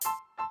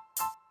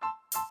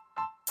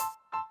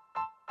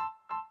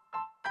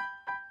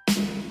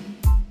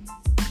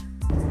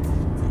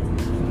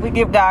We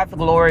give God the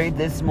glory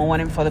this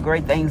morning for the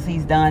great things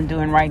he's done,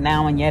 doing right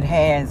now, and yet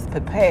has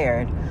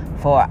prepared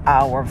for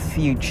our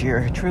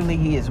future. Truly,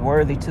 he is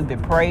worthy to be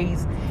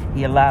praised.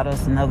 He allowed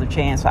us another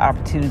chance for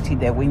opportunity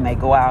that we may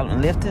go out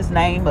and lift his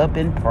name up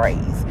in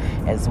praise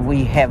as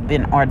we have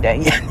been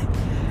ordained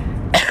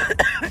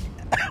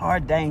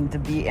to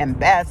be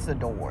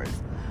ambassadors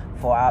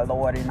for our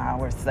Lord and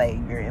our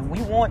Savior. And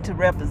we want to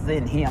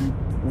represent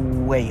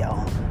him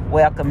well.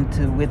 Welcome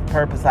to With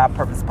Purpose, Our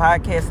Purpose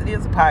podcast. It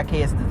is a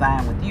podcast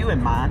designed with you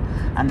in mind,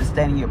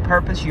 understanding your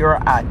purpose, your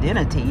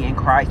identity in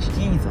Christ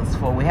Jesus.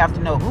 For we have to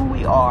know who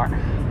we are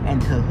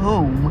and to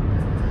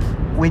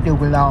whom we do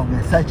belong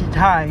in such a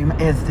time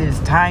as this,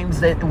 times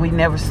that we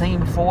never seen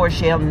before,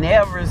 shall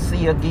never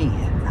see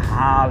again.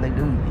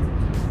 Hallelujah.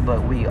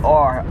 But we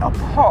are a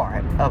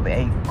part of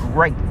a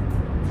great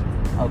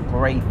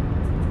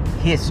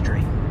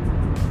history,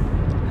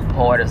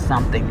 part of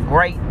something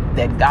great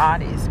that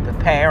God is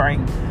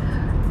preparing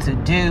to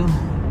do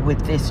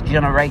with this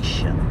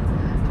generation.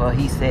 For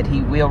he said he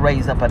will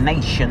raise up a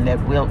nation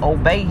that will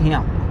obey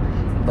him,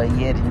 but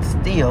yet and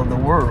still the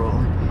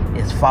world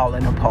is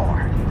falling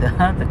apart.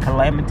 The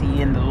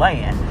calamity in the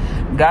land.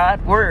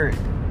 God's word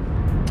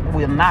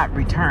will not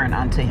return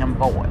unto him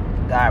void.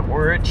 God's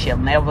word shall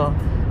never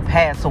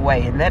pass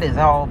away, and that is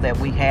all that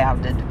we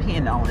have to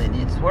depend on in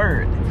his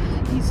word.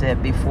 He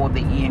said before the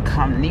end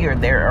come near,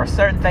 there are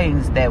certain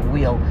things that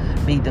will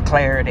be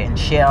declared and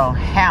shall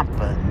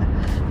happen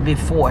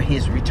before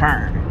his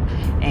return.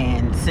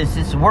 And since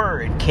his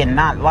word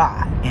cannot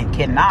lie and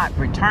cannot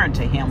return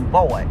to him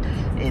void,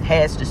 it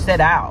has to set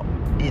out,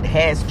 it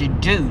has to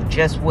do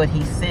just what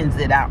he sends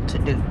it out to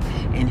do.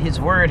 And his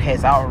word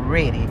has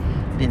already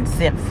been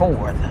sent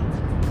forth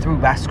through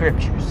by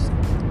scriptures.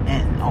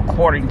 And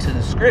according to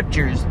the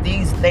scriptures,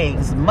 these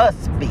things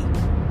must be.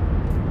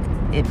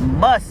 It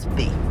must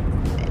be.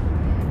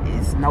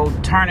 It's no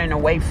turning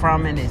away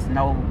from it. It's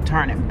no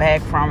turning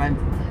back from it.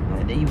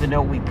 But even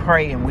though we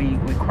pray and we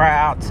cry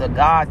out to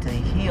God to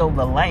heal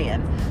the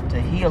land, to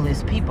heal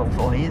his people,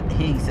 for he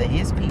said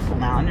his people.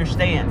 Now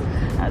understand,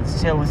 I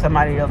was telling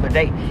somebody the other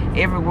day,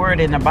 every word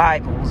in the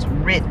Bible was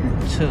written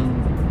to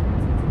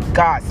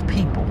God's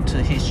people,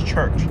 to his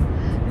church.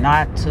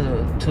 Not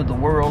to the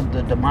world,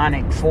 the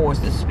demonic force,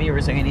 the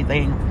spirits, or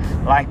anything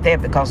like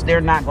that, because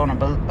they're not going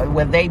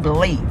to they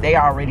believe, they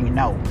already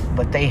know,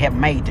 but they have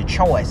made the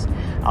choice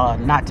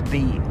not to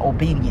be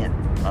obedient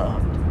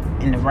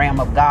in the realm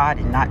of God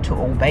and not to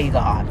obey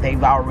God.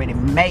 They've already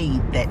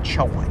made that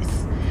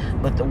choice.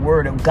 But the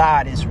word of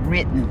God is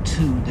written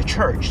to the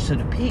church, to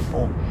the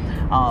people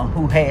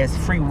who has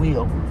free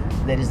will,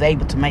 that is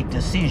able to make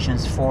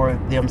decisions for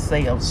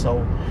themselves.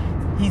 So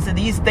he said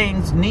these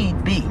things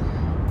need be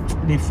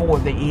before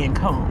the end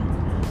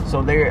come.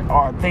 So there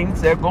are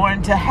things that are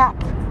going to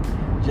happen,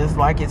 just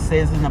like it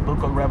says in the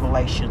book of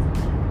Revelation.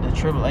 The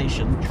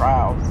tribulation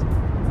trials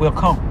will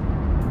come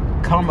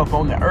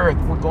upon the earth.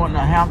 We're going to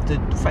have to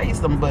face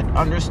them, but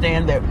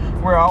understand that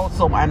we're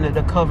also under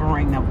the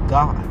covering of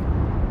God.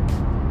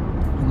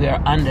 We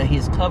are under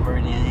his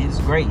covering and his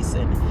grace,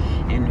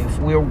 and if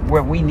we're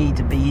where we need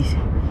to be,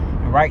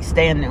 right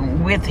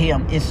standing with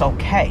him, it's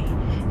okay.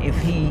 If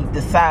he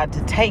decides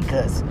to take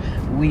us,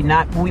 we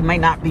may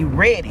not be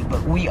ready,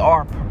 but we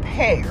are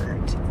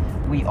prepared.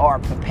 We are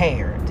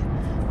prepared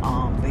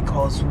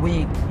because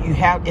you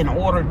have, in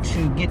order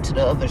to get to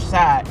the other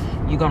side,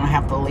 you're going to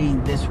have to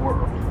leave this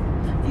world.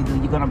 Either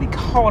you're going to be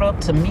caught up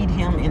to meet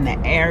him in the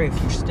air if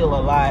you're still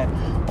alive,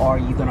 or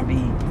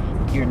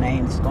your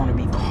name's going to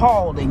be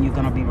called and you're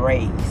going to be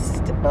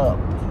raised up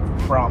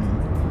from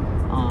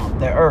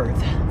the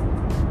earth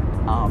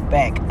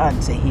back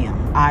unto him.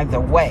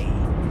 Either way,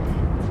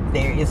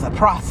 there is a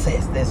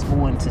process that's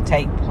going to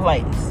take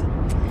place.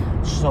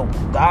 So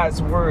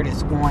God's word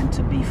is going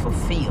to be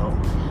fulfilled.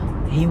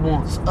 He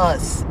wants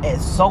us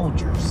as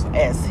soldiers,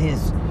 as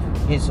his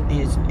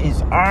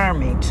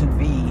army, to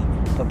be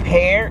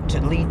prepared to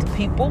lead the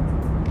people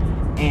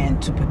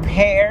and to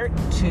prepare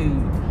to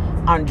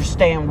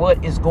understand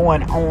what is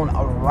going on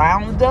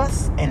around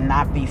us and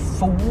not be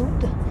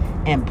fooled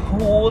and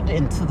pulled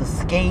into the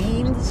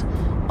schemes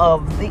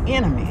of the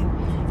enemy.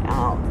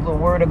 The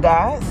word of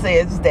God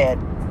says that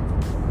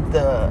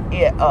the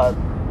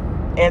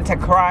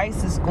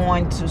Antichrist is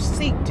going to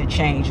seek to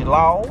change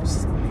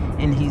laws,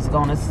 and he's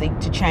going to seek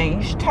to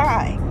change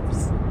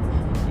times.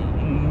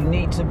 You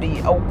need to be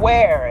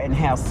aware and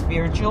have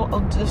spiritual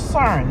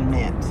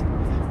discernment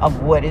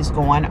of what is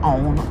going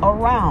on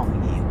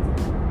around you.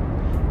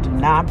 Do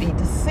not be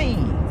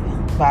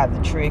deceived by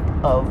the trick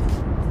of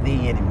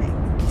the enemy.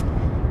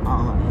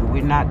 And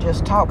we're not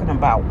just talking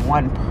about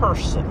one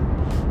person.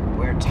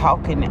 We're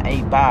talking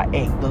about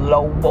a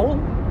global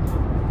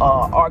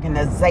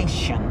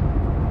organization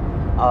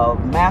of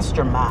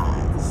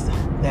masterminds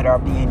that are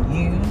being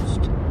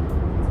used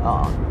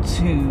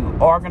to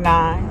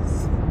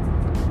organize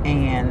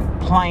and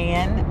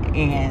plan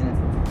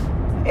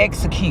and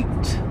execute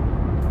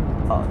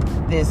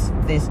this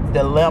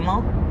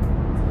dilemma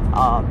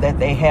that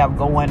they have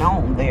going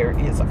on. There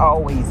is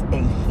always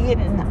a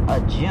hidden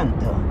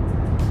agenda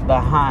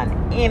behind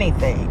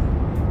anything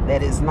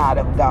that is not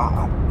of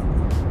God.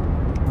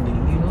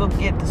 You look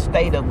at the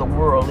state of the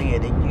world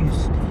in,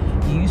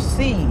 and you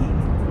see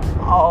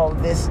all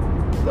this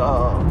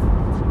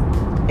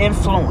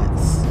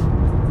influence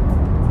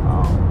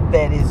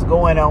that is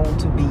going on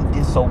to be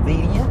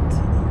disobedient,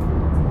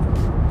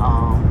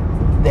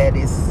 that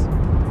is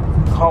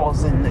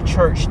causing the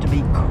church to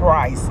be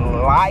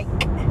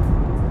Christ-like,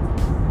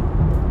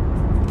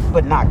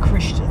 but not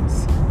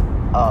Christians,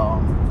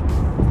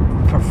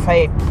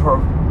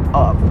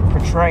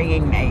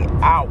 portraying an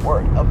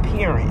outward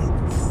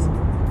appearance.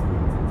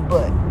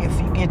 But if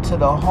you get to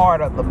the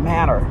heart of the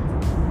matter,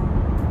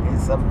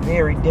 it's a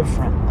very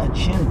different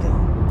agenda.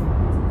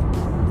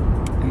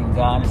 And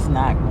God is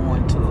not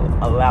going to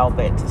allow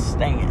that to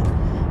stand.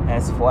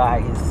 That's why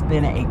it's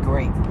been a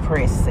great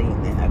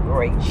pressing and a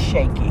great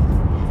shaking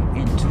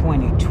in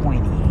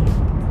 2020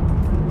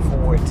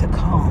 for it to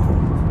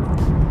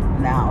come.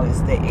 Now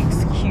is the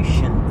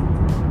execution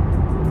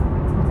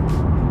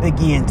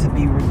begin to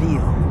be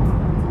revealed.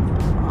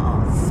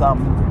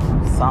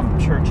 Some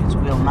churches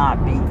will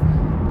not be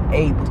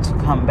able to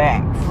come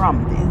back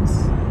from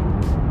this,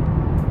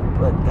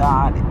 but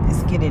God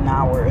is getting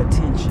our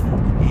attention,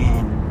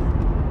 and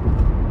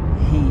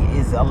He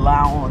is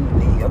allowing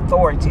the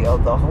authority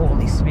of the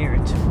Holy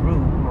Spirit to rule,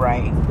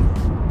 reign,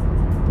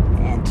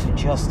 and to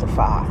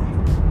justify.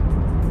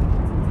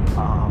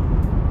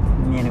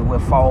 Many will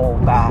fall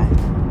by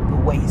the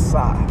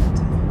wayside.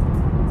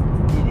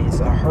 It is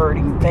a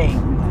hurting thing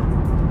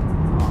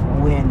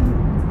when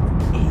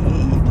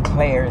He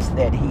declares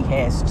that He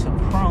has to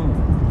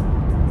prune.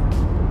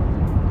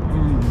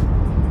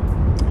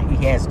 He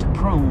has to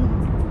prune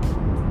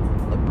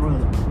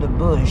the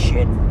bush.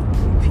 And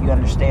if you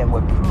understand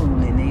what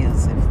pruning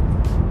is, if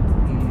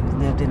you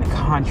lived in the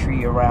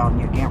country around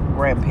your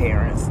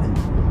grandparents and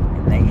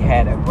they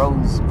had a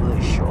rose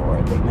bush,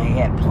 or they may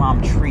have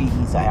plum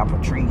trees, apple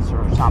trees,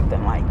 or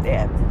something like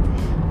that,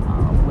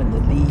 when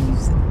the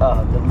leaves,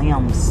 the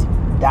limbs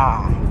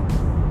die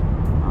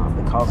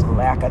because of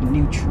lack of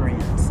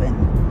nutrients, and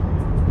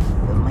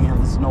the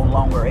limb is no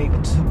longer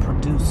able to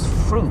produce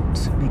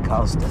fruit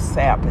because the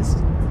sap is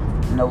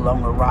no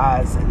longer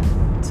rising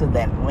to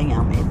that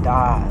limb, it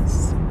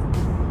dies.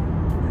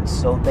 And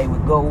so they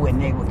would go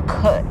and they would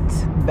cut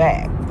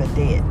back the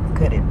dead,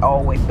 cut it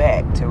all the way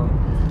back to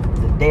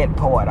the dead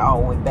part,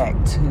 all the way back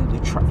to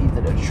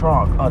either the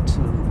trunk or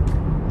to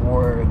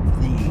where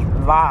the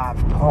live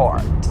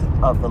part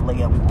of the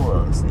limb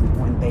was. And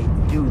when they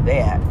do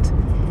that,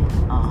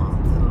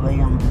 the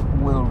limb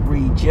will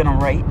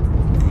regenerate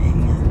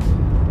and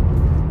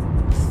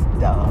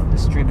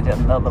distribute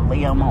another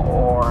limb,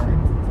 or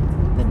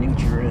the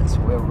nutrients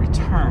will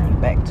return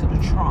back to the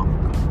trunk.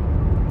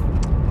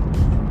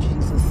 And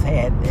Jesus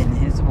said in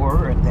His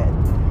word that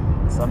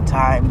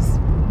sometimes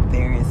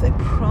there is a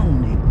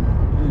pruning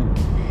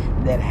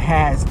that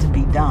has to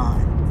be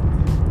done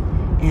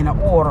in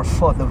order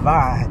for the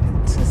vine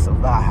to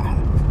survive.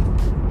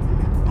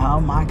 Oh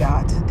my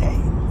God, today.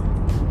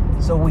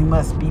 So we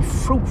must be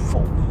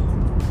fruitful.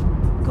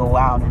 Go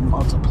out and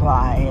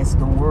multiply as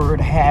the word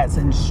has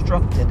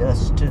instructed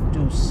us to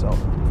do so.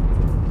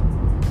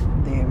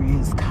 There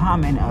is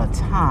coming a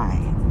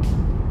time,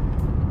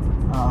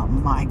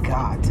 my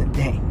God,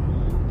 today,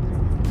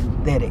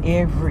 that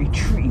every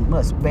tree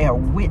must bear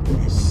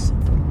witness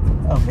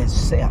of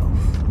itself.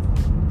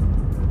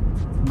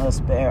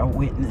 Must bear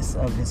witness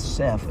of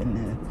itself, and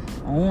the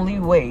only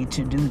way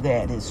to do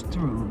that is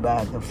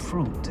by the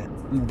fruit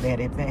that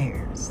it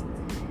bears.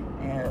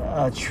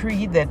 A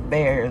tree that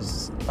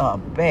bears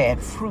bad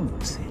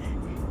fruit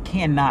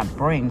cannot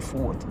bring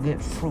forth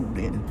good fruit,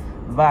 and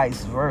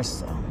vice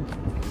versa.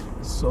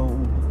 So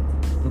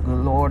the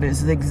Lord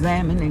is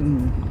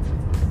examining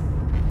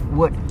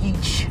what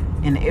each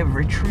and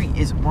every tree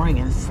is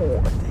bringing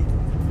forth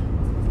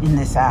in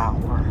this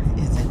hour.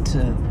 Is it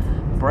to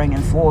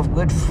bringing forth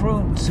good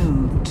fruit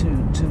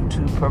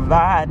to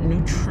provide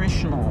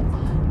nutritional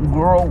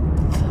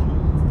growth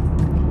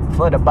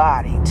for the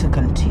body to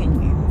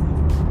continue?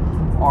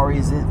 Or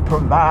is it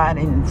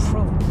providing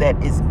fruit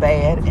that is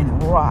bad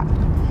and rotten?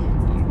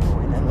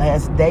 In the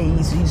last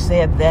days, He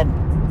said that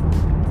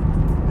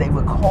they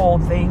would call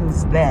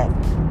things that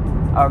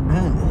are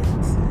good,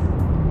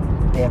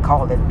 they'll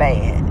call it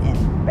bad,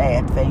 and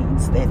bad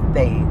things that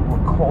they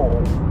would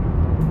call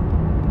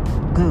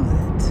good.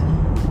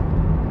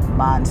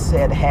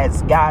 Mindset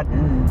has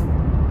gotten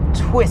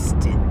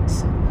twisted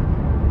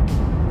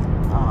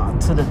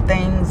to the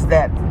things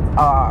that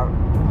are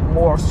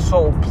more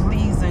so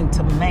pleasing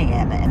to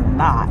man and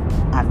not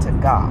unto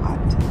God.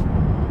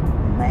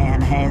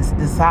 Man has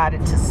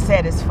decided to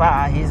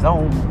satisfy his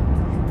own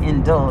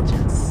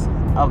indulgence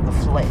of the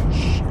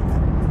flesh,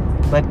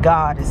 but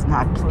God is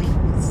not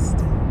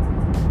pleased.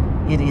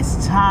 It is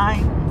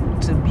time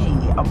to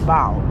be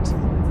about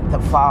the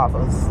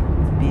Father's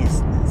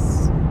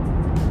business.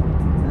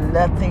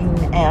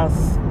 Nothing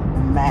else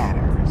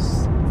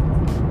matters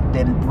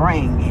than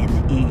bringing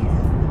in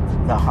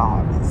the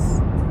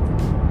harvest.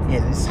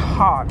 It is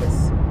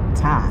harvest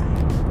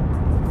time.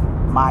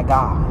 My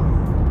God,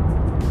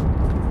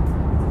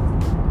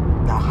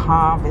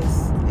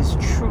 harvest is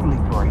truly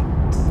great,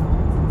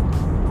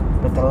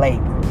 but the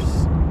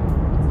laborers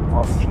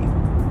are few.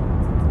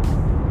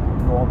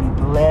 You all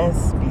be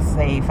blessed. Be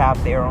safe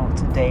out there on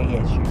today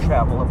as you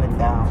travel up and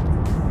down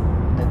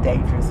the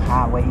dangerous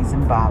highways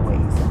and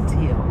byways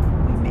until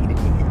we meet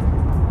again.